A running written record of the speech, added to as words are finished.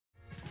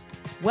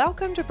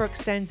Welcome to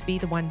Brookstone's Be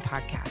the One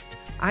podcast.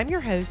 I'm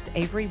your host,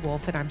 Avery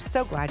Wolf, and I'm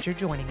so glad you're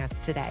joining us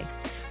today.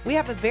 We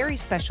have a very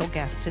special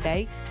guest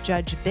today,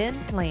 Judge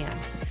Ben Land.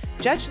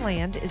 Judge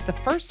Land is the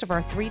first of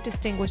our 3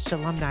 distinguished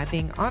alumni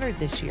being honored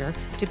this year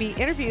to be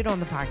interviewed on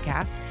the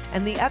podcast,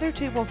 and the other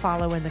 2 will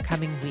follow in the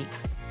coming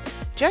weeks.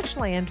 Judge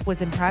Land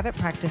was in private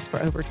practice for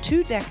over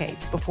 2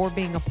 decades before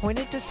being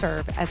appointed to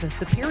serve as a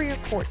Superior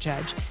Court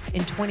judge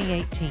in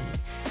 2018,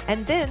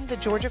 and then the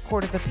Georgia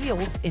Court of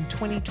Appeals in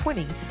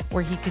 2020,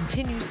 where he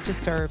continues to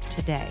serve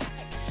today.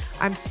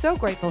 I'm so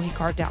grateful he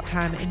carved out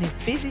time in his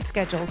busy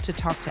schedule to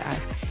talk to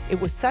us. It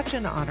was such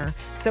an honor.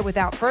 So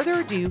without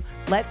further ado,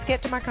 let's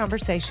get to my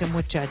conversation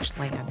with Judge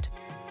Land.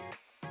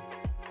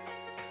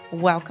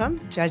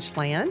 Welcome, Judge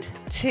Land,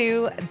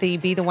 to the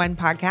Be the One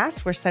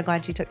podcast. We're so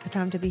glad you took the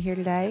time to be here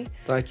today.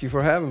 Thank you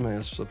for having me.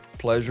 It's a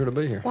pleasure to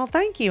be here. Well,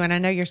 thank you. And I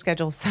know your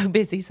schedule's so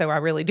busy, so I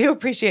really do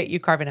appreciate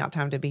you carving out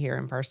time to be here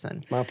in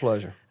person. My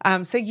pleasure.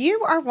 So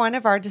you are one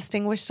of our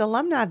distinguished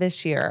alumni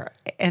this year.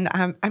 And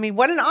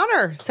what an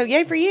honor. So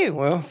yay for you.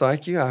 Well,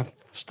 thank you. I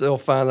still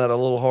find that a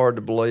little hard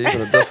to believe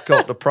and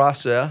difficult to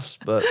process,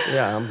 but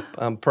yeah,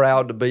 I'm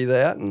proud to be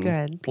that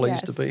and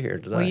pleased to be here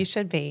today. Well, you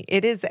should be.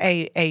 It is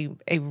a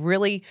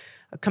really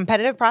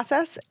competitive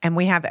process, and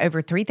we have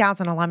over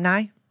 3,000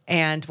 alumni,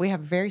 and we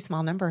have a very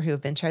small number who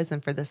have been chosen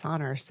for this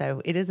honor,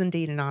 so it is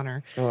indeed an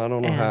honor. Well, I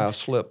don't know how I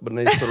slipped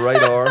beneath the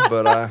radar,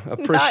 but I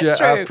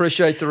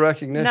appreciate the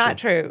recognition. Not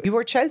true. You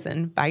were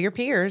chosen by your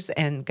peers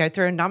and go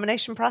through a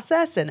nomination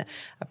process and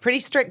a pretty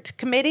strict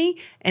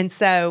committee, and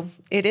so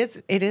it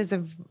is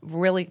a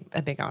really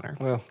a big honor.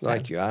 Well,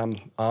 thank you. I'm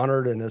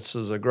honored, and this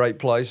is a great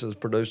place. It's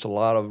produced a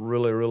lot of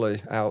really,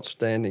 really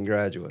outstanding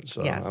graduates,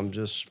 so yes, I'm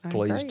just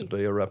pleased to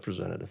be a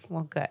representative.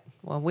 Well, good.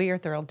 Well, we are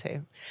thrilled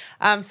too.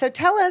 So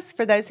tell us,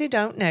 for those who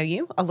don't know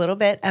you, a little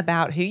bit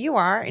about who you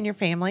are and your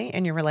family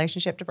and your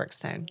relationship to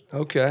Brookstone.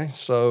 Okay,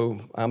 so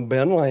I'm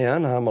Ben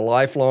Land. I'm a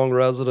lifelong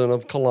resident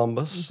of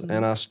Columbus,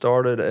 and I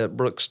started at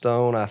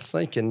Brookstone, I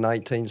think, in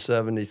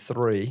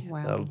 1973.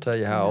 Wow. That'll tell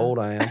you how old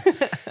I am,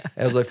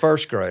 as a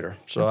first grader.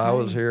 So I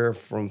was here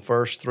from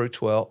 1st through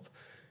 12th,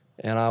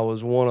 and I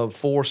was one of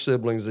 4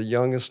 siblings, the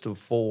youngest of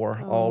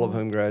 4, all of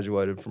whom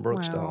graduated from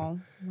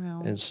Brookstone.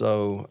 Wow. And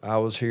so I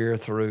was here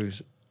through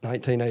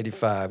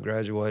 1985,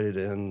 graduated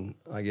in,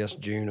 I guess,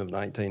 June of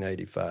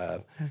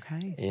 1985.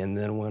 Okay. And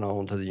then went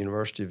on to the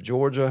University of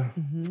Georgia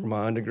for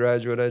my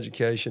undergraduate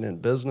education in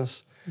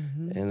business.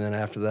 And then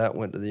after that,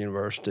 went to the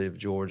University of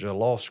Georgia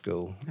Law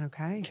School.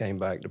 Okay. Came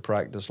back to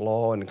practice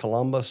law in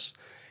Columbus.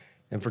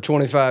 And for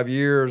 25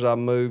 years, I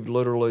moved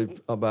literally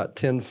about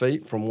 10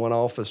 feet from one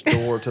office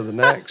door to the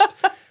next.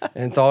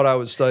 And thought I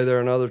would stay there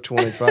another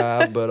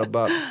 25, but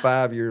about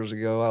 5 years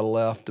ago, I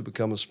left to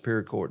become a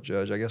Superior Court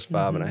judge, I guess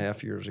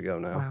 5.5 years ago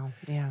now. Wow,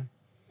 yeah.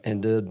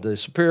 And did the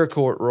Superior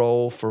Court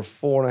role for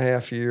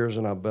 4.5 years,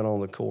 and I've been on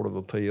the Court of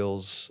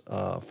Appeals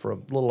for a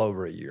little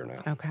over a year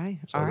now. Okay,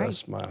 so all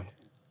right.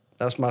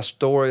 That's my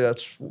story.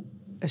 That's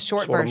a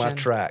short sort version. of my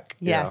track.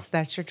 Yes,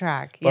 that's your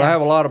track. But I have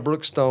a lot of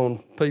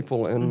Brookstone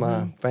people in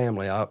my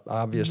family,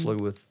 obviously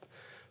with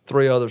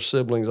 3 other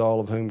siblings, all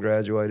of whom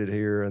graduated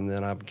here, and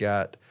then I've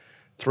got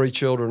 3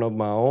 children of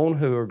my own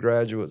who are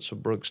graduates of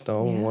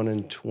Brookstone, one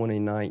in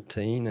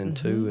 2019 and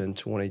 2 in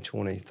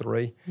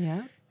 2023.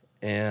 Yeah.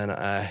 And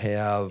I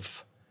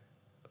have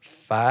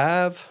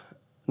 5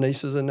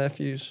 nieces and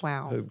nephews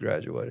who've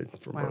graduated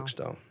from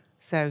Brookstone.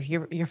 So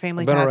your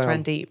family ties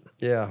run deep.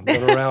 Yeah,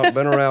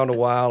 been around a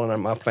while,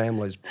 and my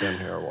family's been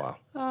here a while.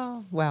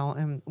 Oh, well,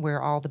 and we're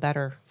all the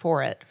better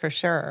for it, for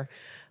sure.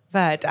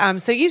 But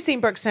so you've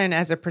seen Brookstone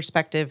as a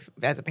perspective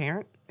as a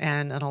parent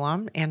and an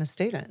alum and a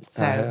student.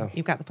 So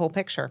you've got the full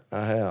picture.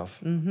 I have.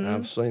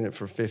 I've seen it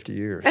for 50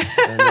 years.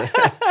 And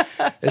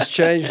it's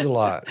changed a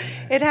lot.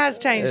 It has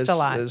changed a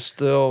lot. It's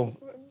still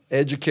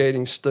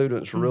educating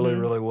students really,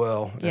 really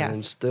well and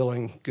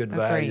instilling good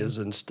values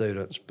in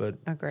students. But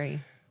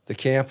the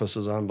campus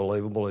is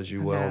unbelievable, as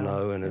you well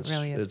know, and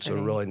it's a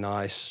really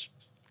nice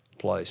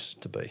place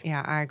to be.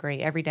 Yeah, I agree.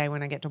 Every day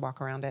when I get to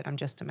walk around it, I'm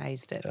just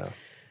amazed at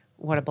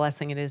what a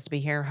blessing it is to be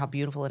here, how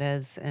beautiful it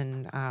is,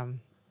 and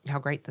how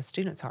great the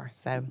students are.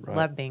 So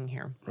love being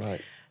here.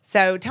 Right.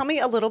 So tell me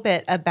a little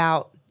bit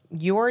about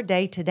your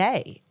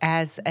day-to-day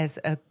as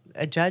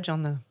a judge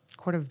on the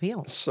Court of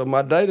Appeals. So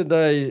my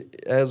day-to-day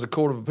as a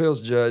Court of Appeals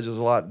judge is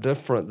a lot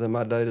different than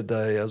my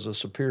day-to-day as a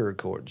Superior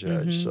Court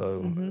judge.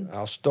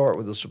 I'll start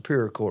with the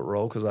Superior Court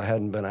role because I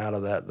hadn't been out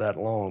of that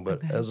long.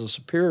 But as a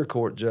Superior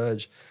Court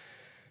judge,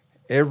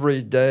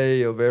 every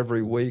day of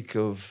every week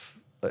of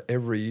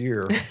every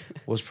year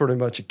was pretty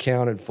much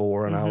accounted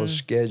for, and I was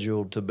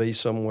scheduled to be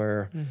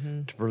somewhere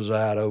to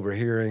preside over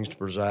hearings, to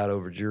preside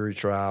over jury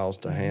trials,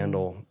 to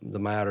handle the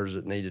matters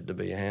that needed to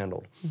be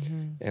handled.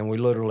 And we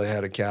literally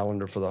had a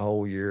calendar for the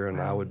whole year, and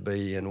I would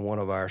be in one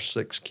of our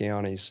 6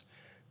 counties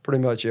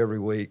pretty much every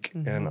week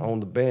and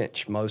on the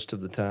bench most of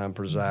the time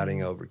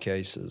presiding over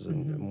cases.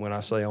 And when I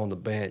say on the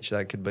bench,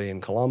 that could be in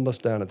Columbus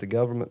down at the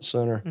Government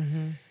Center,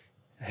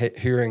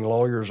 hearing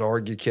lawyers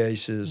argue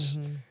cases,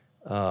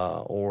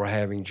 or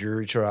having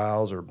jury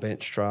trials or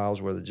bench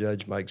trials where the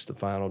judge makes the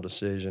final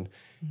decision.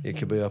 It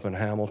could be up in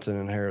Hamilton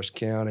and Harris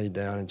County,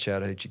 down in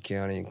Chattahoochee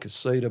County, in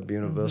Casita,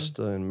 Buena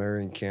Vista, and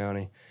Marion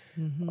County,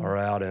 or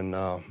out in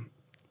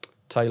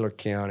Taylor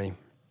County,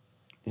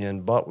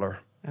 in Butler.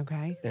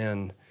 Okay.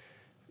 And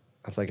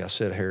I think I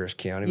said Harris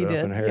County, You but did,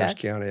 up in Harris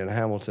yes. County and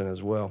Hamilton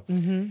as well.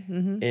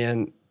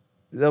 And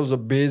that was a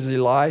busy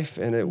life,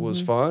 and it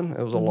was fun.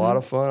 It was a lot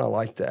of fun. I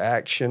liked the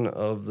action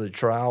of the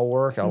trial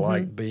work. I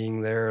liked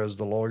being there as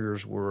the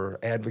lawyers were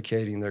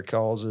advocating their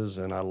causes,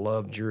 and I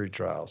loved jury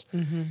trials.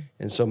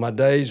 And so my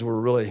days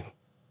were really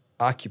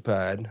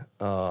occupied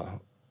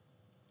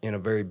in a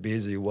very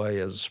busy way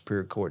as a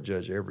Superior Court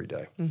judge every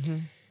day.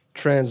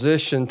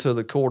 Transitioned to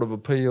the Court of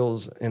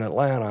Appeals in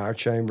Atlanta. Our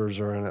chambers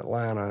are in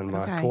Atlanta, and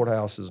my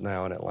courthouse is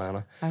now in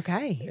Atlanta.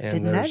 Okay.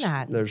 And Didn't know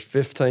that. There's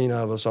 15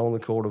 of us on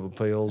the Court of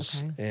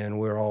Appeals, and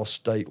we're all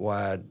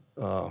statewide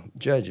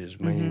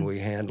judges, meaning we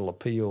handle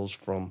appeals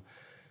from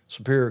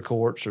superior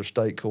courts or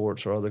state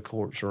courts or other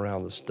courts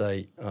around the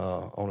state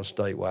on a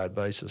statewide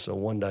basis. So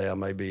one day I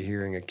may be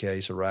hearing a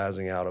case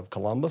arising out of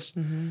Columbus,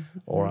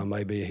 or I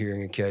may be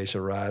hearing a case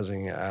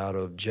arising out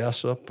of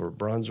Jessup or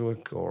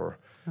Brunswick or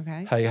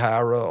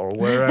Hayhira or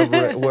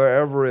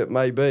wherever it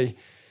may be.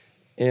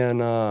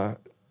 And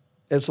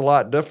it's a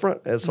lot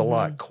different. It's a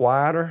lot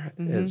quieter.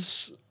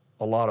 It's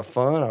a lot of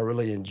fun. I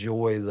really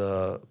enjoy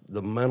the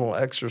mental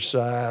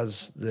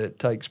exercise that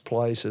takes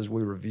place as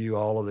we review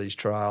all of these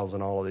trials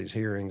and all of these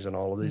hearings and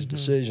all of these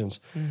decisions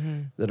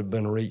that have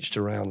been reached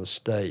around the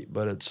state.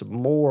 But it's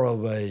more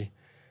of a,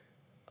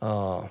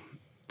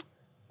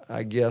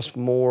 I guess,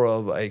 more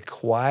of a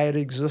quiet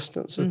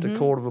existence at the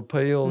Court of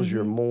Appeals.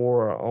 You're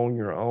more on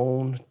your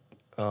own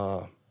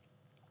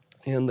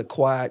in the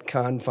quiet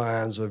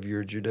confines of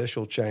your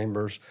judicial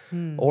chambers,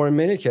 or in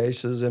many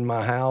cases in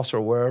my house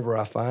or wherever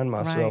I find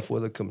myself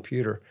with a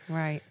computer,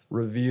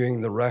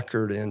 reviewing the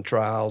record in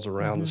trials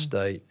around the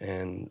state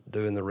and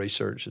doing the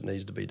research that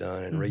needs to be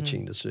done and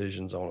reaching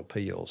decisions on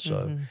appeals.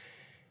 So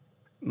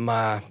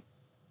my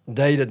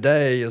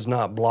day-to-day is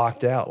not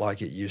blocked out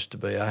like it used to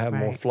be. I have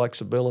more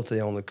flexibility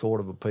on the Court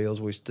of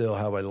Appeals. We still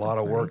have a lot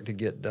of work to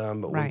get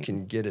done, but we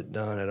can get it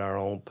done at our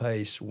own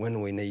pace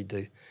when we need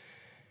to.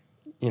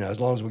 You know,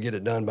 as long as we get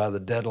it done by the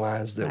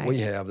deadlines that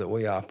we have, that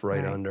we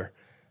operate under,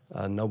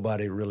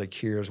 nobody really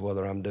cares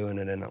whether I'm doing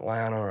it in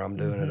Atlanta or I'm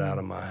doing it out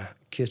of my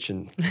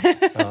kitchen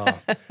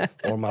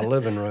or my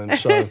living room.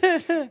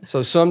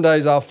 So some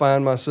days I'll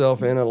find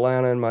myself in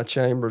Atlanta in my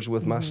chambers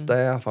with my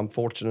staff. I'm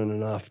fortunate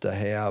enough to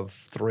have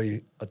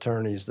 3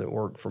 attorneys that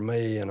work for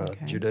me and a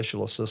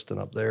judicial assistant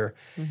up there.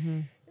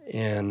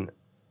 And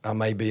I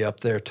may be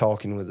up there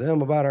talking with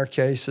them about our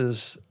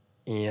cases,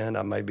 and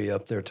I may be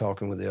up there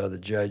talking with the other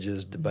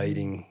judges,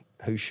 debating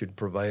who should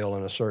prevail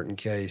in a certain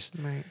case.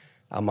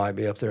 I might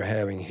be up there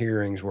having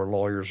hearings where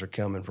lawyers are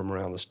coming from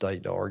around the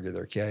state to argue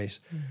their case.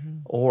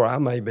 Or I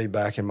may be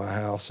back in my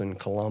house in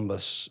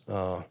Columbus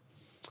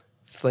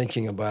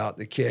thinking about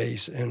the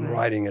case and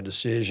writing a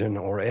decision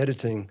or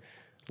editing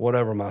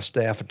whatever my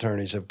staff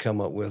attorneys have come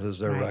up with as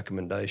their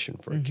recommendation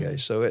for a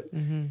case. So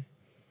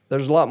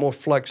there's a lot more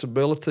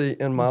flexibility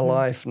in my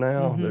life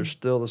now. There's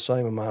still the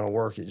same amount of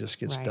work. It just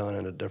gets done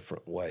in a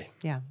different way.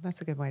 Yeah, that's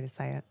a good way to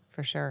say it,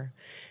 for sure.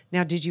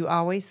 Now, did you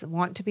always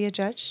want to be a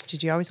judge?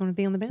 Did you always want to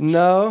be on the bench?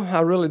 No, I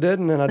really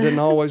didn't, and I didn't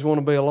always want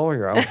to be a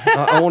lawyer.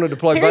 I wanted to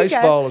play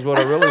baseball is what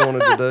I really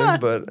wanted to do,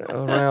 but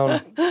around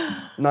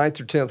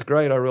 9th or 10th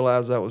grade, I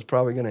realized that was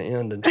probably going to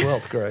end in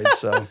 12th grade.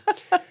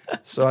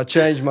 So I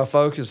changed my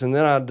focus, and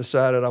then I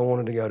decided I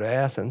wanted to go to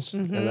Athens,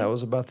 and that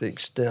was about the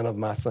extent of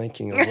my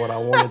thinking of what I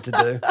wanted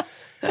to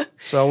do.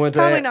 So I went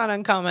Probably not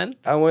uncommon.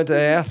 I went to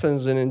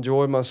Athens and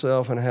enjoyed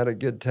myself and had a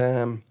good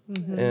time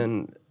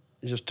and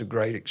just a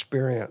great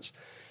experience.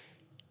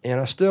 And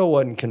I still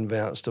wasn't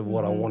convinced of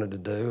what I wanted to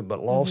do,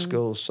 but law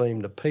school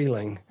seemed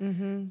appealing.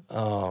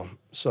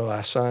 So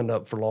I signed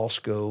up for law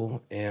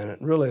school, and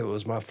it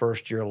was my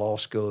first year of law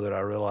school that I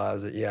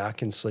realized that, I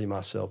can see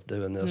myself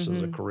doing this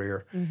as a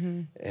career.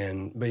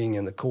 And being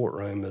in the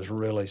courtroom is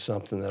really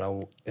something that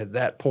I, at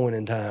that point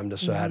in time,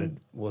 decided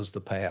was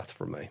the path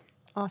for me.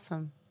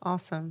 Awesome.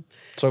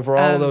 So for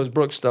all of those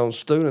Brookstone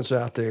students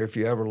out there, if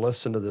you ever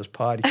listen to this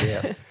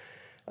podcast,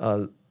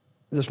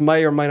 this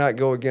may or may not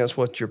go against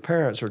what your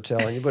parents are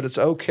telling you, but it's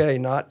okay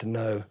not to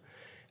know.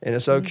 And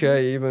it's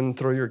okay even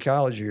through your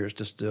college years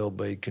to still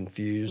be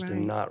confused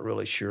and not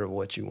really sure of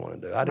what you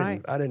want to do.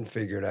 I didn't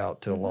figure it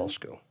out till law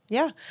school.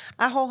 Yeah,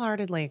 I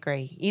wholeheartedly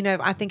agree. You know,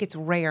 I think it's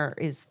rare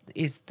is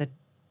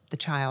the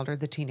child or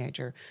the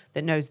teenager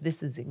that knows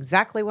this is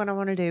exactly what I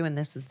want to do and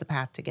this is the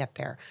path to get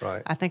there.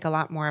 Right. I think a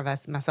lot more of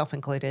us, myself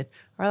included,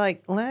 are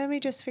like, let me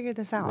just figure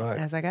this out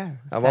as I go.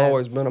 I've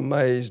always been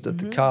amazed at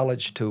the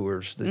college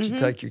tours that you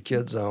take your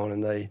kids on,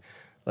 and they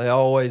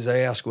always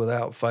ask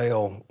without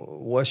fail,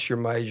 what's your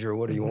major?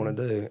 What do you want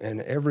to do?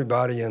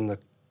 And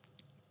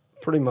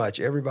pretty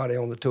much everybody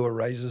on the tour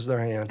raises their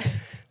hand.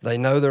 They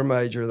know their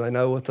major. They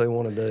know what they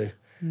want to do.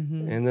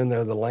 And then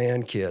they're the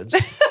land kids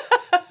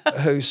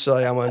who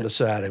say, I'm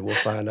undecided. We'll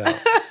find out.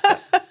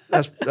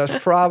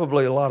 that's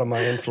probably a lot of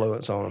my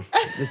influence on them.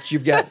 That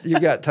you've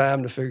got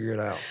time to figure it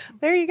out.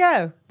 There you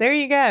go. There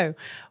you go.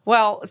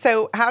 Well,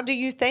 so how do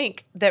you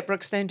think that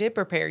Brookstone did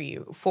prepare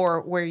you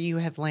for where you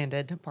have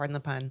landed? Pardon the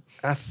pun.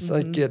 I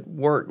think it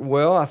worked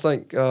well. I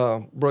think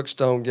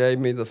Brookstone gave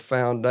me the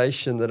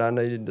foundation that I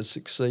needed to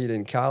succeed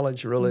in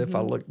college, really, if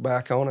I look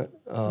back on it.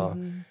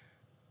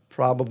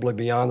 Probably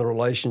beyond the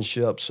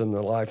relationships and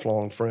the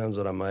lifelong friends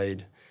that I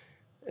made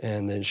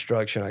and the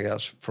instruction I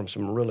got from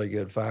some really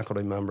good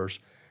faculty members.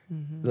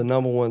 The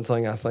number one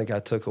thing I think I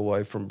took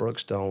away from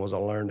Brookstone was I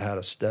learned how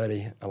to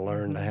study. I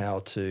learned how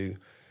to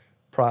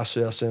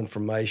process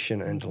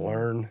information and to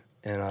learn,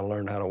 and I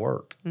learned how to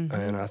work.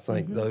 And I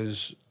think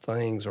those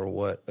things are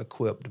what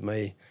equipped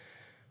me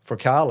for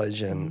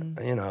college. And,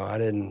 I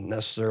didn't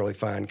necessarily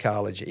find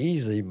college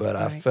easy, but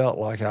I felt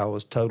like I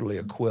was totally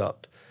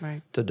equipped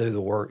to do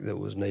the work that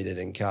was needed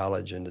in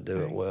college and to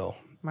do it well.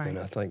 And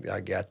I think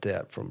I got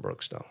that from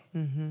Brookstone.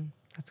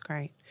 That's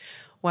great.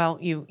 Well,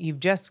 you've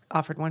just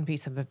offered one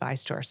piece of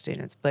advice to our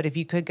students, but if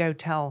you could go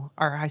tell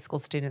our high school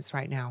students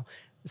right now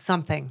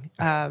something,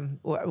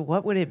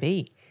 what would it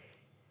be?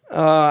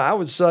 I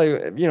would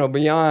say,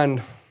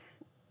 beyond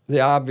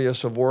the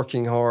obvious of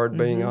working hard,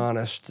 being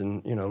honest,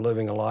 and,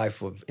 living a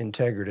life of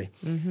integrity,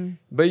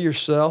 be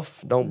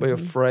yourself. Don't be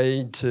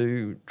afraid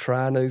to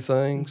try new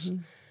things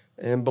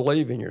and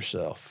believe in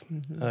yourself.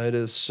 It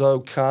is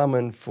so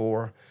common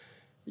for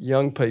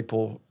young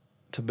people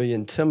to be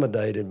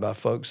intimidated by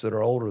folks that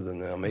are older than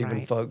them,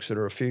 even folks that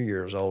are a few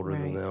years older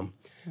than them.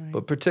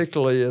 But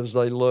particularly as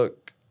they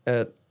look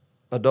at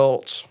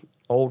adults,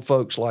 old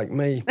folks like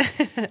me,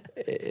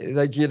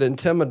 they get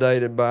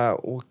intimidated by,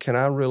 well, can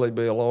I really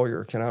be a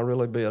lawyer? Can I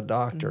really be a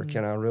doctor?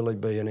 Can I really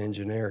be an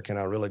engineer? Can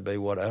I really be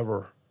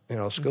whatever,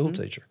 school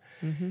teacher?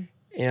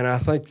 And I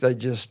think they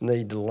just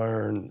need to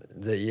learn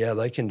that,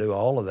 they can do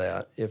all of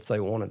that if they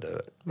want to do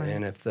it.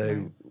 And if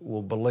they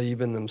will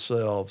believe in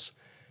themselves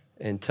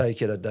and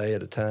take it a day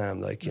at a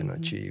time, they can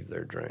achieve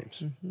their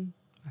dreams.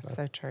 That's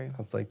so true.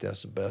 I think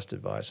that's the best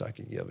advice I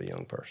could give a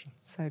young person.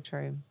 So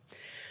true.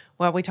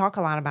 Well, we talk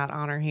a lot about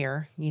honor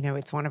here.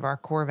 It's one of our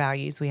core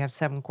values. We have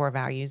 7 core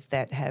values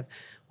that have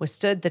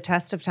withstood the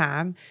test of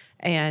time.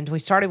 And we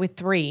started with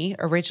 3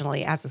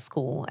 originally as a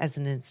school, as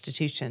an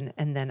institution,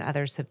 and then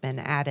others have been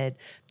added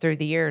through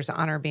the years,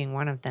 honor being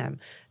one of them.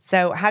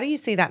 So how do you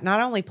see that not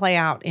only play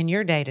out in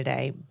your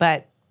day-to-day,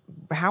 but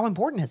how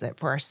important is it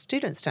for our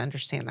students to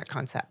understand that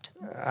concept?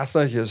 I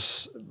think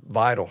it's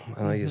vital.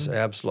 I think it's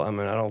absolute.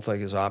 I don't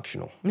think it's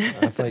optional.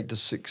 I think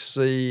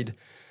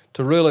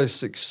to really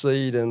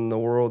succeed in the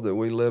world that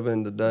we live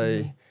in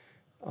today,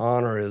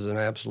 honor is an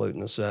absolute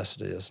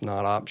necessity. It's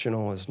not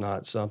optional. It's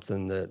not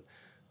something that,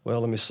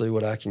 let me see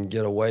what I can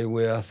get away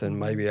with, and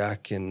maybe I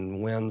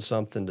can win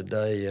something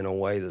today in a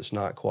way that's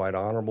not quite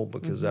honorable,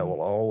 because that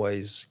will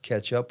always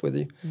catch up with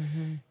you.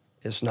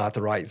 It's not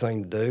the right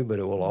thing to do, but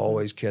it will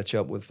always catch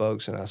up with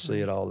folks, and I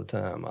see it all the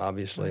time.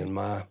 Obviously, in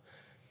my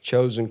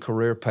chosen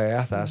career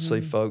path, I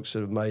see folks that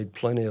have made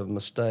plenty of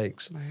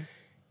mistakes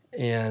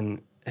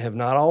and have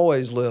not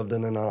always lived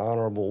in an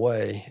honorable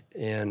way.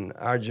 And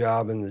our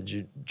job in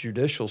the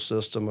judicial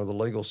system, or the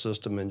legal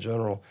system in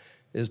general,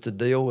 is to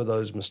deal with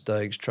those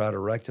mistakes, try to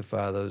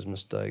rectify those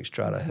mistakes,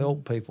 try to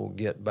help people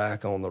get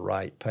back on the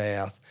right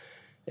path.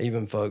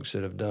 Even folks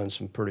that have done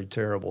some pretty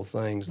terrible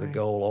things, the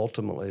goal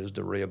ultimately is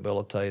to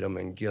rehabilitate them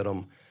and get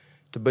them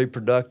to be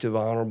productive,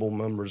 honorable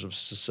members of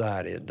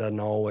society. It doesn't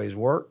always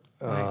work,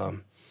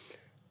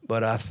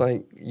 but I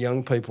think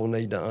young people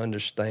need to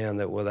understand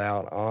that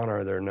without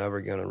honor, they're never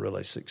going to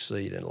really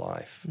succeed in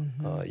life.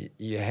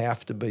 You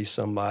have to be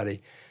somebody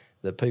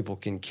that people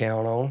can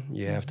count on.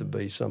 You have to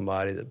be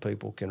somebody that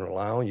people can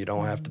rely on. You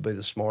don't have to be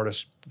the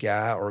smartest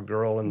guy or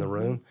girl in the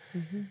room.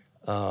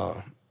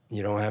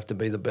 You don't have to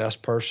be the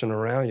best person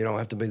around. You don't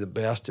have to be the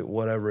best at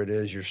whatever it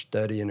is you're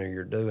studying or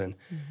you're doing.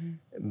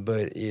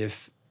 But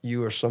if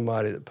you are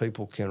somebody that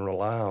people can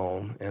rely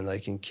on and they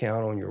can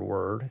count on your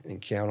word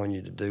and count on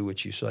you to do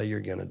what you say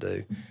you're going to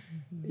do,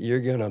 you're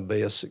going to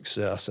be a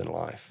success in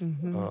life.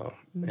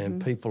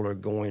 And people are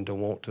going to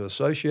want to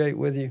associate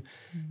with you.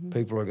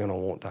 People are going to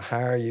want to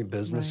hire you.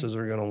 Businesses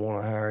are going to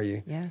want to hire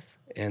you.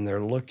 And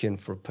they're looking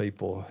for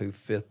people who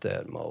fit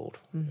that mold.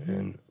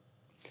 And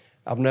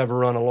I've never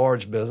run a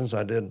large business.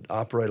 I did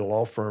operate a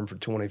law firm for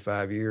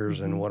 25 years,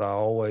 and what I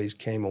always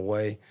came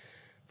away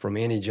from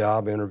any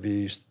job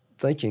interviews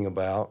thinking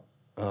about,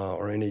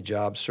 or any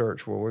job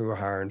search where we were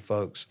hiring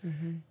folks,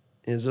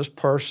 does this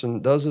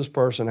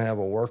person have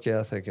a work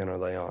ethic, and are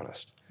they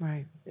honest?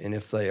 And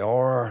if they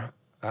are,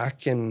 I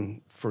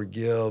can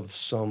forgive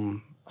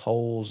some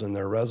holes in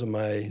their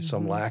resume,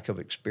 some lack of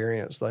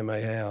experience they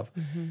may have,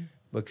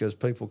 because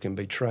people can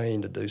be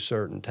trained to do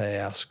certain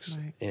tasks,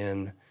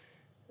 and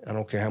I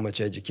don't care how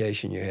much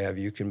education you have,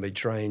 you can be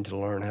trained to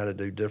learn how to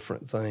do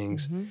different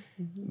things,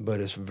 but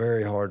it's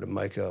very hard to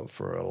make up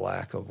for a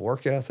lack of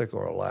work ethic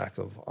or a lack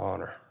of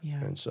honor.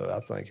 And so I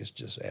think it's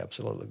just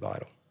absolutely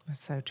vital. That's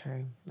so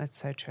true. That's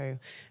so true.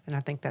 And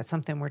I think that's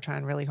something we're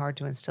trying really hard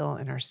to instill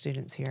in our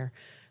students here.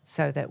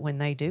 so that when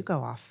they do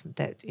go off,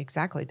 that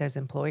exactly those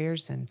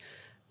employers and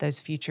those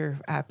future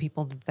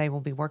people that they will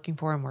be working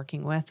for and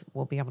working with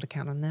will be able to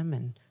count on them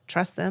and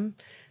trust them.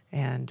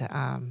 And,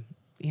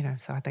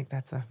 so I think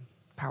that's a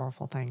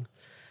powerful thing.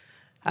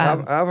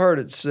 I've heard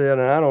it said,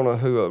 and I don't know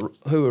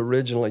who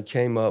originally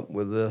came up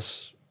with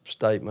this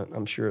statement.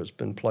 I'm sure it's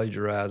been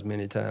plagiarized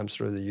many times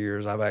through the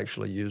years. I've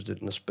actually used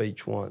it in a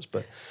speech once,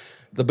 but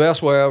the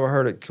best way I ever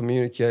heard it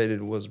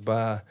communicated was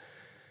by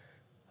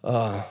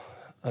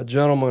a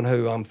gentleman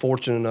who I'm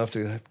fortunate enough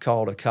to have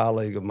called a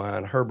colleague of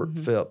mine. Herbert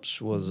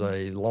Phipps was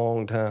a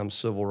longtime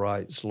civil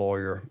rights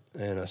lawyer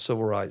and a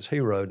civil rights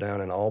hero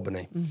down in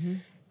Albany.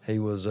 He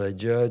was a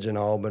judge in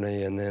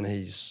Albany, and then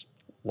he's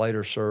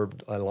later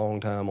served a long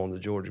time on the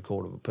Georgia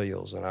Court of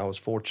Appeals. And I was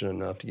fortunate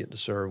enough to get to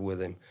serve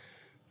with him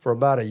for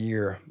about a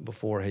year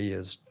before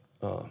he's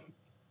no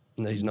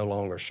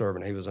longer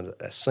serving. He was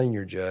a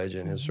senior judge,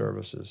 and his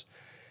services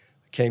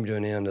came to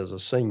an end as a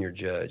senior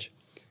judge.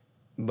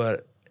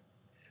 But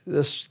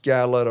this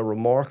guy led a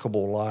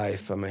remarkable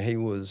life. I mean, he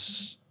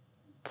was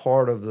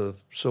part of the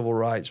civil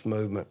rights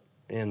movement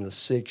in the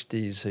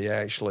 60s. He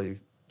actually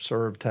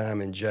served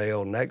time in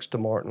jail next to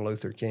Martin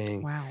Luther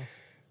King. Wow.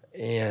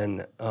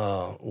 And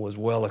was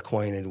well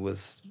acquainted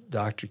with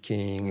Dr.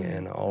 King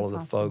and all of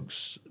the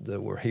folks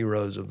that were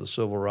heroes of the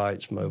civil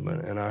rights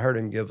movement. And I heard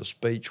him give a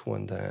speech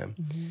one time,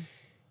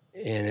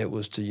 and it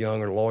was to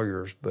younger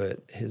lawyers,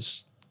 but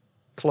his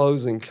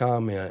closing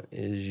comment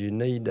is, you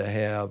need to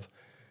have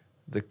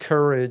the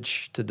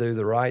courage to do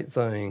the right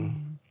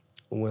thing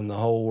when the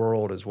whole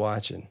world is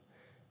watching,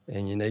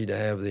 and you need to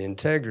have the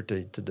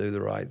integrity to do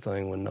the right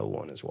thing when no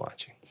one is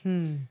watching.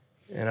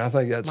 And I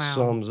think that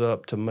sums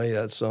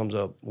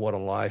up what a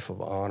life of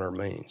honor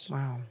means.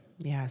 Wow.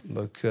 Yes.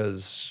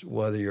 Because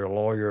whether you're a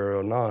lawyer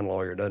or a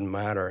non-lawyer, doesn't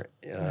matter.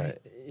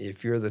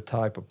 If you're the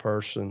type of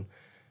person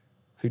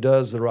who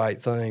does the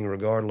right thing,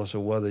 regardless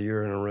of whether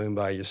you're in a room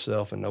by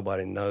yourself and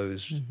nobody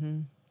knows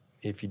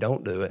if you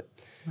don't do it,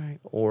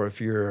 or if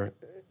you're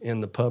in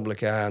the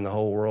public eye and the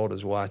whole world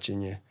is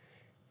watching you,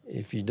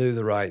 if you do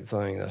the right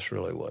thing, that's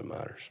really what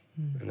matters.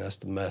 And that's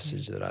the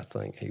message that I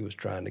think he was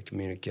trying to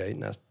communicate.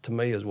 And that, to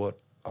me, is what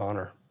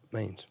honor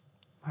means.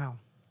 Wow.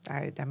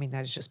 I mean,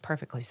 that is just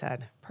perfectly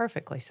said.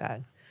 Perfectly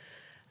said.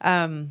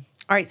 All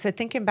right. So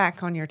thinking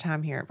back on your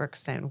time here at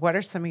Brookstone, what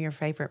are some of your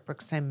favorite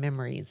Brookstone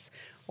memories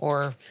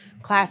or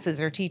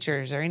classes or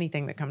teachers or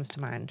anything that comes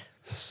to mind?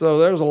 So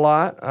there's a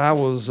lot.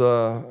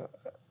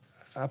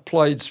 I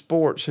played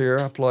sports here.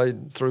 I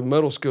played through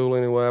middle school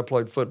anyway. I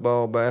played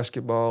football,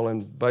 basketball,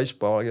 and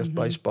baseball. I guess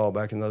baseball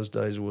back in those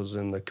days was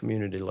in the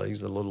community leagues,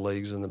 the little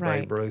leagues and the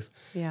Babe Ruth.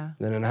 Yeah.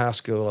 Then in high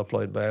school, I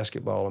played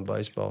basketball and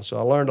baseball. So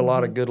I learned a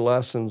lot of good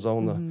lessons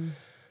on the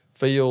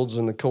fields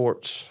and the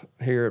courts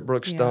here at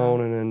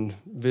Brookstone and then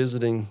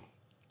visiting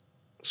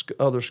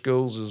other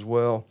schools as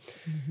well.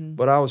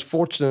 But I was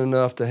fortunate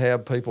enough to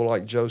have people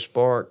like Joe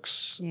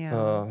Sparks,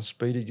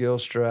 Speedy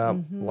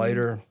Gilstrap,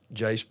 later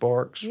Jay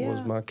Sparks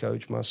was my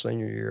coach my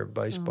senior year of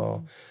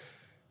baseball.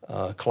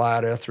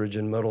 Clyde Etheridge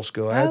in middle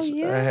school. I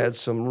had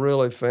some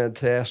really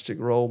fantastic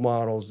role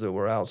models that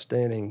were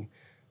outstanding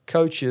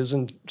coaches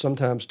and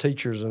sometimes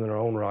teachers in their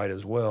own right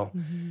as well,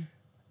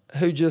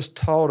 who just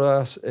taught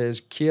us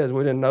as kids.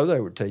 We didn't know they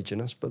were teaching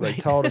us, but they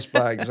taught us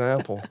by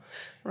example.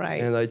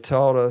 And they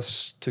taught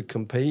us to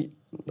compete.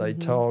 They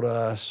taught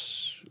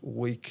us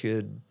we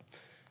could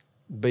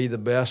be the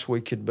best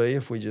we could be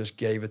if we just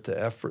gave it the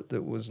effort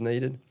that was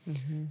needed.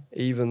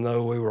 Even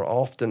though we were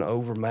often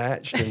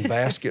overmatched in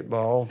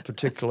basketball,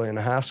 particularly in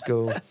high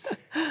school,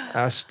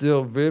 I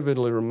still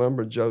vividly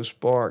remember Joe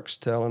Sparks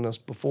telling us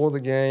before the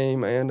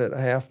game and at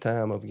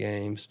halftime of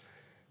games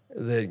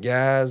that,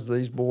 guys,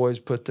 these boys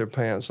put their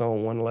pants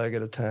on one leg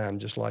at a time,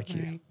 just like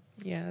you.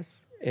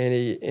 Yes. And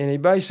he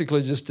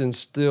basically just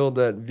instilled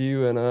that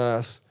view in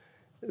us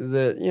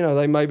that,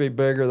 they may be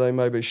bigger, they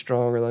may be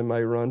stronger, they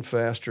may run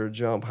faster,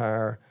 jump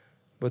higher,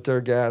 but they're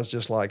guys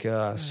just like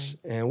us.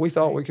 And we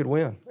thought we could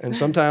win, and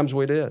sometimes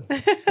we did.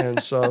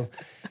 And so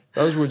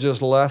those were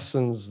just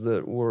lessons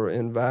that were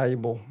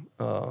invaluable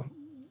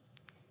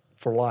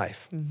for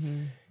life.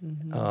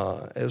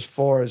 As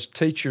far as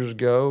teachers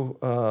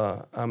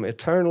go, I'm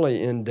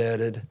eternally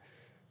indebted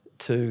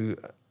to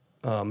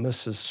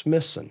Mrs.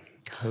 Smithson,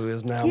 who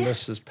is now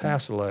Mrs.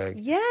 Passaleg.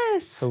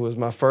 Yes. Who was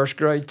my first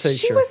grade teacher.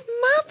 She was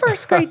my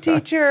first grade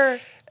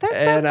teacher. That's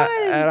so fun.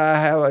 And I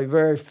have a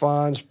very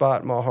fond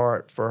spot in my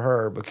heart for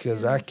her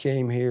because I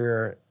came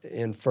here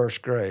in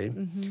first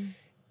grade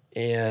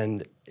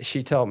and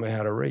she taught me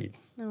how to read.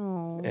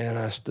 Oh. And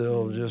I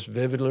still just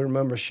vividly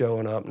remember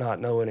showing up, not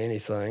knowing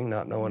anything,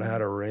 not knowing how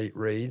to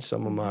read.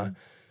 Some of my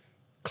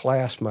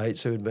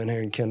classmates who had been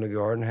here in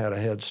kindergarten had a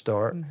head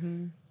start.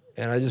 And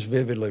I just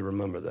vividly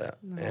remember that.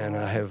 And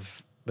I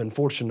have been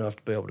fortunate enough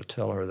to be able to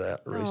tell her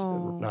that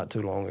not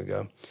too long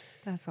ago.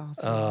 That's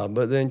awesome.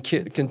 But then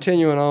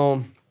continuing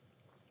on,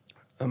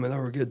 I mean,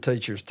 there were good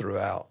teachers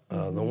throughout.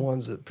 The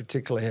ones that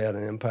particularly had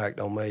an impact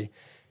on me,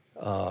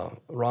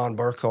 Ron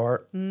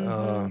Burkhart,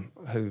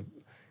 who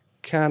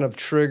kind of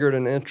triggered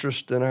an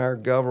interest in our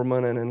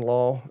government and in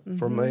law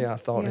for me. I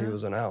thought he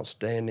was an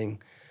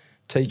outstanding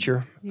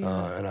teacher,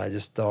 and I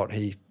just thought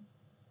he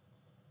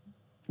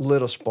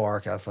lit a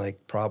spark, I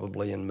think,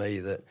 probably in me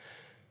that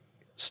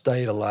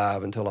stayed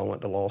alive until I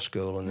went to law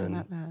school, and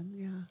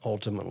then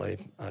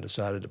ultimately I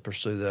decided to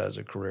pursue that as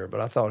a career.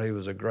 But I thought he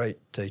was a great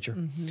teacher.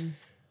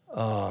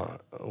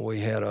 We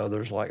had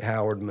others like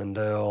Howard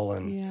Mendel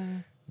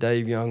and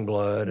Dave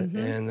Youngblood,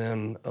 and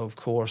then, of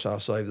course, I'll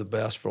save the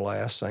best for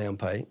last, Sam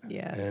Pate,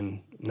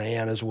 and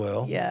Nan as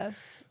well.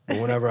 Yes. But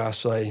whenever I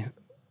say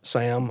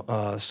Sam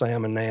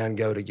and Nan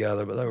go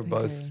together, but they were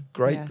both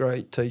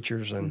great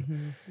teachers,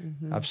 and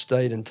I've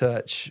stayed in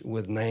touch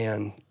with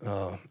Nan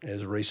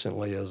as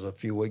recently as a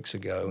few weeks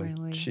ago. Really?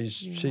 And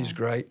she's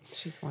great.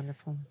 She's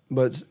wonderful.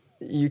 But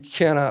you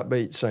cannot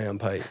beat Sam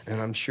Pate,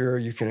 and I'm sure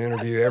you can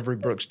interview every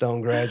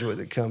Brookstone graduate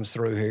that comes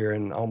through here,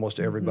 and almost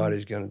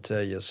everybody's going to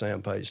tell you a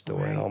Sam Pate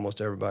story, and almost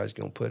everybody's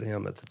going to put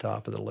him at the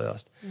top of the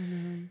list.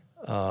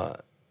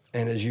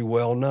 And as you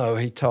well know,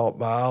 he taught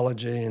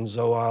biology and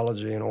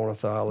zoology and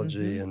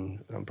ornithology,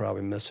 and I'm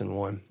probably missing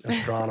one,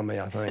 astronomy,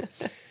 I think,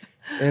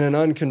 in an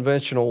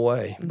unconventional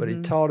way. But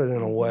he taught it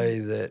in a way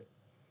that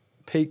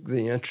piqued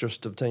the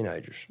interest of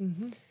teenagers.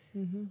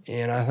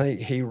 And I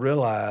think he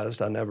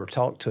realized, I never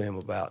talked to him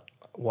about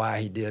why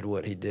he did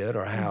what he did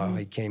or how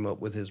he came up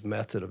with his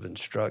method of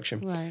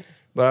instruction. Right.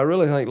 But I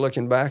really think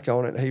looking back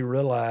on it, he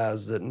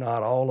realized that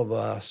not all of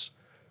us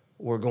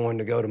were going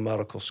to go to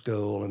medical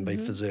school and be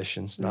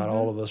physicians. Not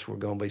all of us were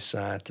going to be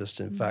scientists.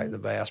 In fact, the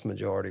vast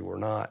majority were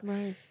not.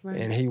 Right.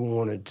 And he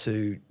wanted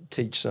to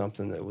teach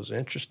something that was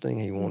interesting.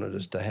 He wanted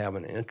us to have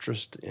an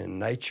interest in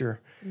nature.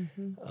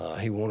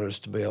 He wanted us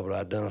to be able to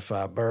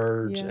identify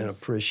birds and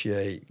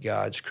appreciate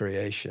God's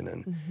creation.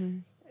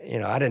 And, you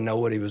know, I didn't know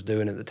what he was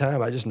doing at the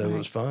time. I just knew it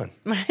was fun.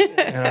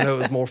 And I knew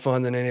it was more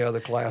fun than any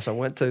other class I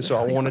went to, so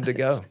I wanted to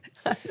go.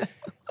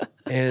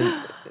 And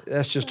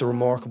that's just a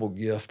remarkable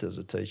gift as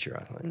a teacher,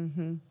 I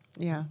think.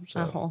 Yeah, So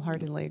I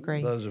wholeheartedly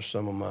agree. Those are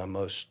some of my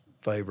most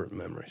favorite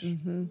memories.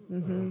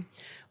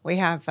 We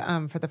have,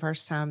 for the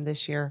first time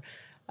this year,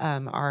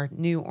 our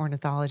new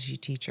ornithology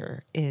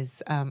teacher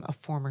is a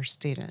former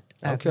student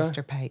of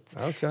Mr. Pate's.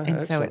 Okay, and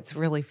excellent. so it's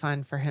really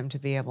fun for him to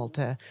be able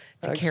to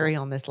carry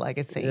on this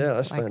legacy. Yeah,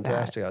 that's like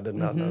fantastic. That. I did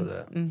not know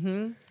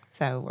that.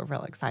 So we're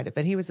real excited.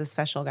 But he was a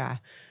special guy,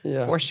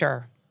 Yeah. for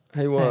sure.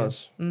 He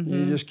was.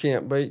 You just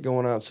can't beat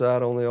going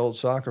outside on the old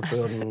soccer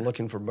field and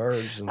looking for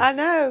birds. And, I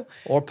know.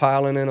 or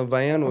piling in a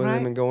van with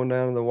him and going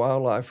down to the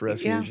wildlife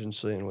refuge Yeah. and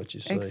seeing what you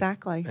see.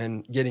 Exactly.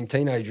 And getting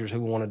teenagers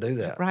who want to do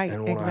that. Right,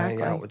 And want to hang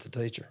exactly. out with the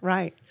teacher.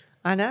 Right.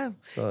 I know.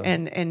 So-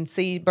 And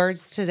see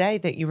birds today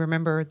that you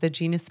remember the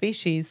genus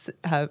species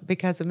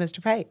because of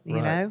Mr. Pate, you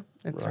Right, know?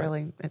 It's right.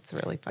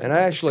 really fun. And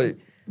I actually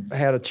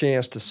had a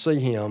chance to see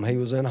him. He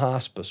was in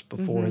hospice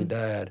before he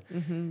died.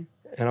 And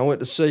I went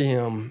to see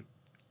him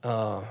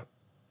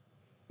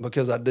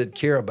because I did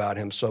care about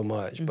him so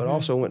much, but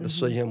also went to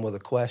see him with a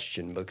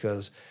question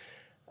because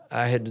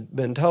I had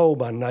been told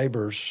by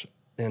neighbors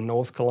in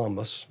North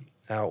Columbus,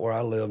 out where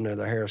I live near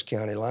the Harris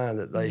County line,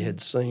 that they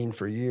had seen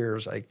for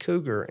years a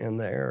cougar in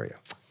the area.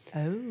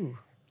 Oh,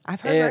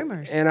 I've heard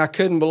rumors. And I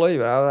couldn't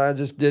believe it. I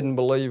just didn't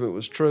believe it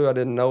was true. I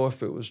didn't know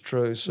if it was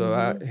true.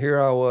 So here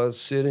I was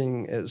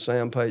sitting at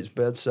Sam Pate's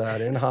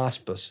bedside in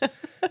hospice,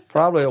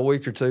 probably a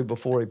week or two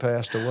before he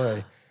passed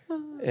away.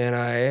 And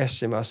I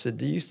asked him, I said,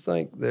 do you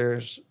think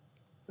there's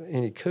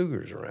any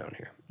cougars around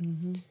here?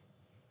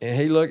 And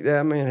he looked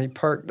at me and he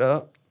perked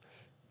up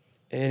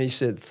and he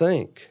said,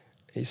 think.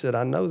 He said,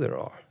 I know there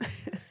are.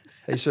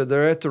 He said,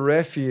 they're at the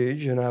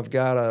refuge, and I've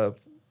got a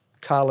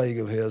colleague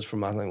of his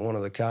from, I think, one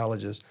of the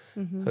colleges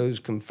who's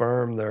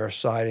confirmed their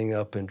sighting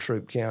up in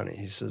Troup County.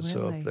 He said,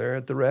 so if they're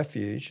at the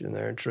refuge and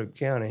they're in Troup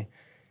County,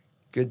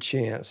 good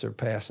chance they're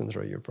passing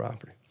through your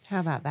property. How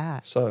about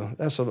that? So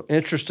that's an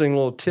interesting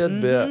little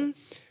tidbit,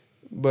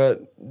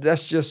 but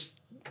that's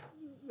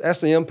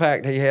the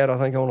impact he had, I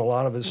think, on a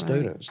lot of his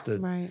students,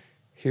 that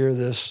hear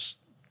this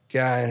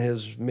guy in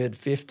his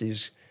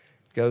mid-50s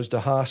goes to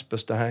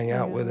hospice to hang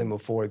out with him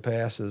before he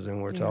passes,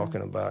 and we're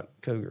talking about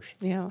cougars.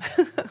 Yeah.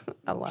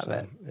 I love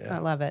it. Yeah. I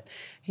love it.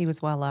 He was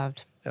well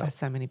loved by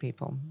so many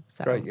people.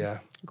 So, Great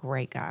guy.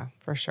 Great guy,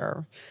 for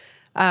sure.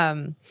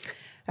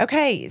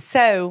 Okay,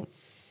 so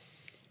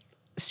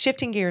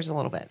shifting gears a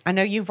little bit. I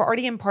know you've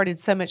already imparted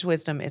so much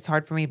wisdom, it's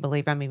hard for me to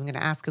believe I'm even going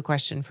to ask a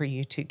question for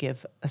you to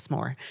give us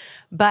more.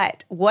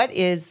 But what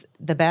is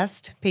the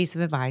best piece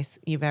of advice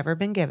you've ever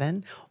been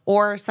given,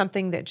 or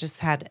something that just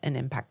had an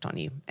impact on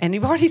you? And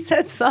you've already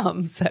said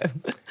some, so.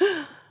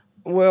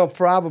 Well,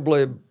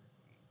 probably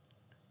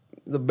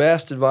the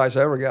best advice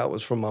I ever got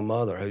was from my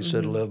mother, who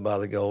said, live by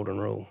the golden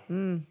rule.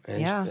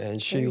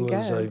 And she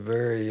was a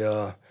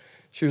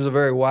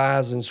very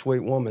wise and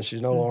sweet woman.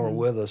 She's no longer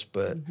with us,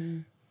 but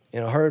you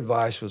know, her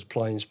advice was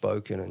plain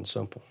spoken and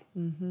simple.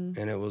 And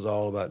it was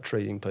all about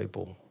treating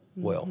people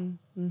well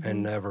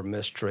and never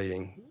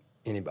mistreating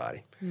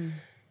anybody. And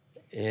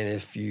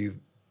if you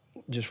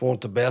just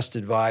want the best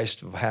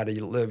advice of how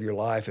to live your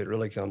life, it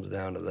really comes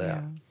down to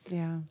that.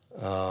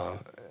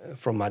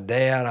 from my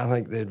dad, I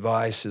think the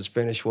advice is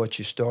finish what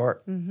you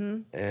start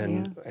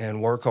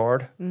and work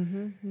hard.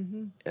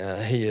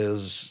 He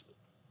is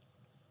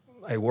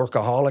a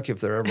workaholic, if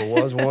there ever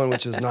was one,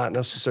 which is not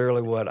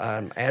necessarily what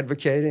I'm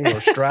advocating or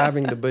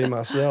striving to be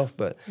myself,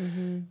 but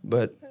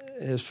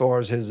as far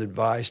as his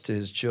advice to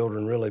his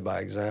children, really by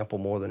example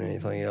more than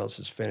anything else,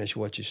 is finish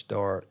what you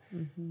start.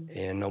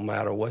 And no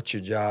matter what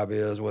your job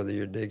is, whether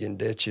you're digging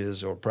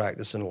ditches or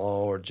practicing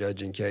law or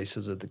judging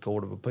cases at the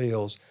Court of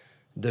Appeals,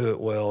 do it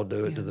well,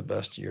 do it to the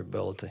best of your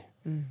ability.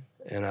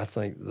 And I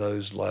think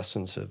those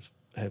lessons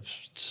have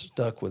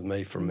stuck with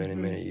me for many,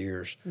 many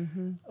years.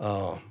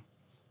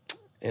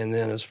 And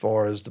then as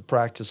far as the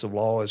practice of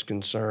law is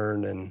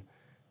concerned and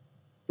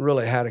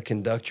really how to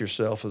conduct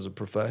yourself as a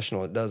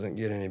professional, it doesn't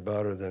get any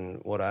better than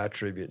what I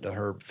attribute to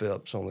Herb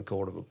Phipps on the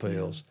Court of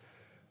Appeals,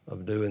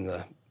 of doing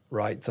the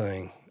right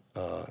thing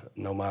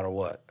no matter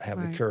what.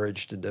 Have the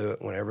courage to do it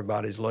when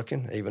everybody's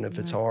looking, even if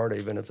it's hard,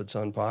 even if it's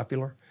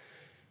unpopular,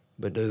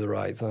 but do the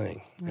right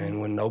thing. And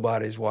when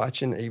nobody's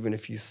watching, even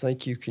if you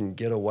think you can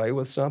get away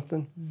with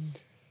something,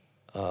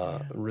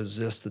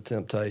 resist the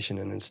temptation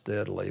and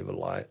instead lead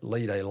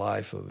a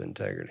life of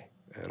integrity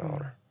and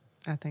honor.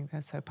 I think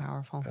that's so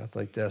powerful. I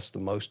think that's the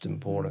most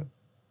important,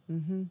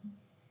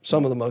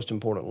 some of the most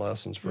important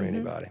lessons for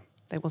anybody.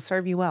 They will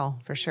serve you well,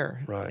 for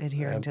sure, Right.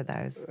 adhering to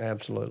those.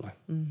 Absolutely.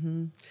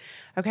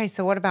 Okay,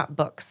 so what about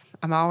books?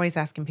 I'm always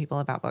asking people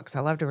about books. I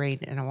love to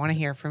read, and I want to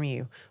hear from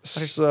you.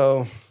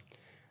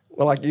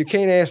 Well, you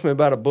can't ask me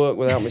about a book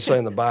without me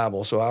saying the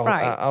Bible, so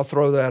I'll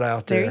throw that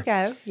out there.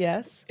 There you go,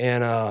 yes.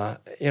 And,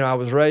 I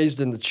was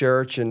raised in the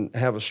church and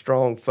have a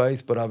strong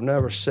faith, but I've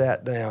never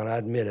sat down, I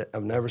admit it,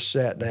 I've never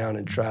sat down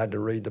and tried to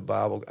read the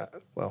Bible.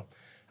 Well,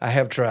 I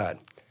have tried.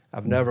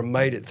 I've never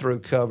made it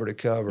through cover to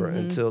cover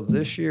until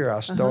this year.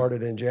 I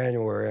started in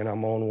January, and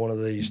I'm on one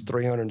of these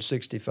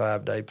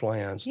 365-day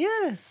plans.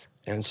 Yes.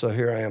 And so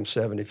here I am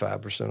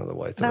 75% of the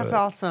way through That's it.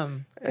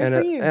 awesome. And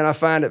I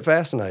find it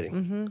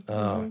fascinating.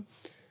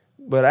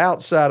 But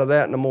outside of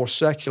that, in a more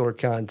secular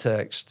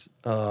context,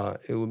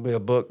 it would be a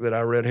book that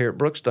I read here at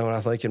Brookstone,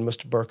 I think, in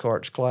Mr.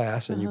 Burkhart's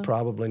class, and you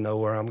probably know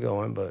where I'm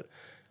going, but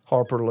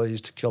Harper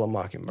Lee's To Kill a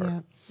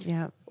Mockingbird.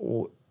 Yeah.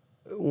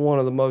 One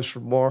of the most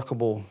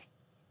remarkable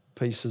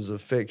pieces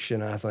of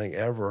fiction, I think,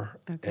 ever,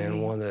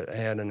 and one that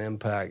had an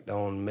impact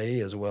on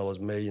me as well as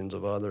millions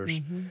of others,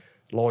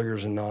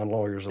 lawyers and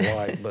non-lawyers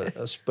alike, but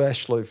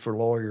especially for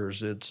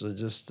lawyers, it's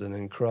just an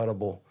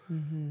incredible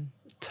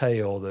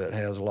tale that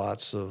has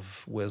lots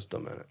of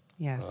wisdom in it.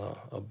 Yes.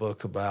 A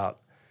book about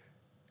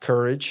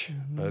courage,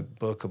 a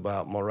book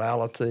about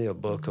morality, a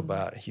book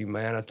about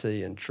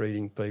humanity and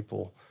treating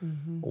people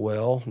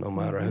well, no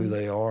matter who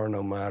they are,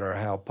 no matter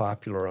how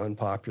popular or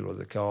unpopular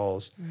the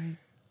cause.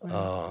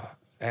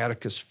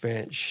 Atticus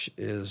Finch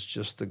is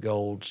just the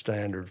gold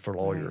standard for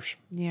lawyers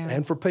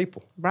and for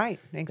people. Right,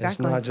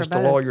 exactly. It's not just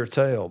both. a lawyer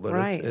tale, but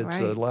it's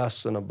right. a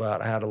lesson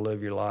about how to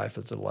live your life.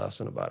 It's a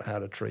lesson about how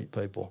to treat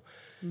people.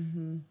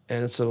 And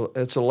it's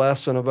a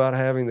lesson about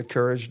having the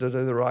courage to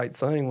do the right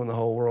thing when the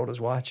whole world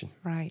is watching.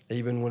 Right.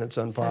 Even when it's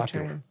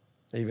unpopular.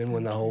 Even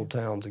when the whole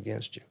town's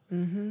against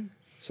you.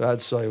 So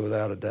I'd say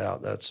without a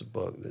doubt that's a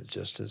book that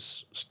just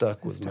has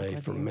stuck with me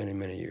for many,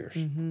 many years.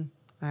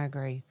 I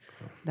agree.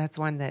 That's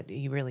one that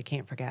you really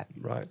can't forget.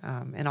 Right.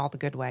 In all the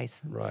good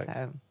ways. Right.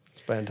 So,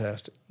 it's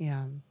fantastic.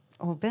 Yeah.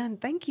 Well, Ben,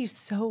 thank you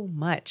so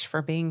much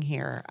for being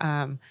here.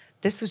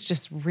 This was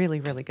just really,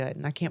 really good.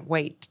 And I can't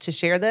wait to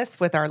share this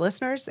with our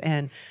listeners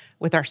and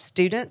with our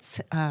students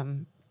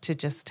to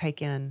just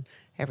take in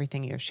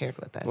everything you've shared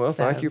with us. Well,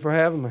 thank you for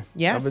having me.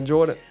 Yes. I've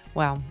enjoyed it.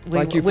 Well,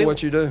 thank you for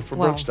what you do for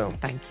Brookstone.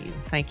 Thank you.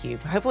 Thank you.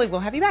 Hopefully we'll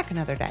have you back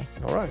another day.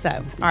 All right.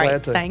 So, all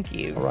right. Thank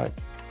you. All right.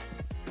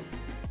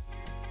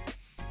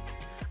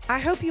 I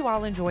hope you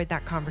all enjoyed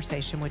that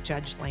conversation with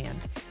Judge Land.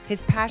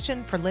 His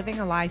passion for living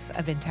a life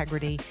of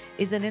integrity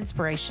is an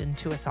inspiration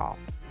to us all.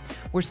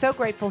 We're so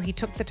grateful he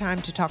took the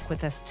time to talk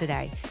with us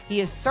today. He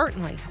is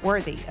certainly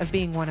worthy of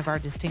being one of our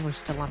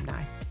distinguished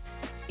alumni.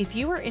 If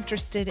you are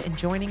interested in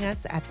joining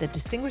us at the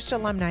Distinguished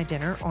Alumni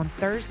Dinner on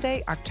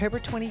Thursday, October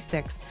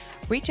 26th,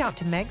 reach out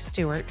to Meg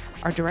Stewart,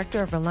 our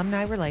Director of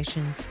Alumni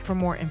Relations, for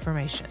more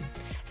information.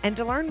 And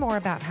to learn more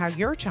about how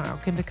your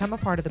child can become a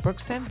part of the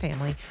Brookstone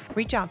family,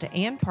 reach out to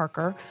Ann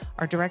Parker,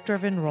 our Director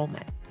of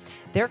Enrollment.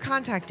 Their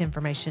contact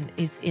information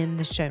is in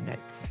the show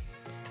notes.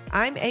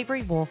 I'm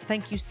Avery Wolf.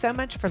 Thank you so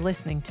much for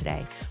listening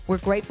today. We're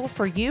grateful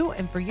for you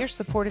and for your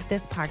support of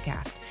this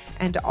podcast.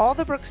 And to all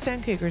the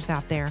Brookstone Cougars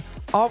out there,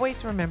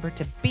 always remember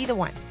to be the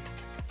one.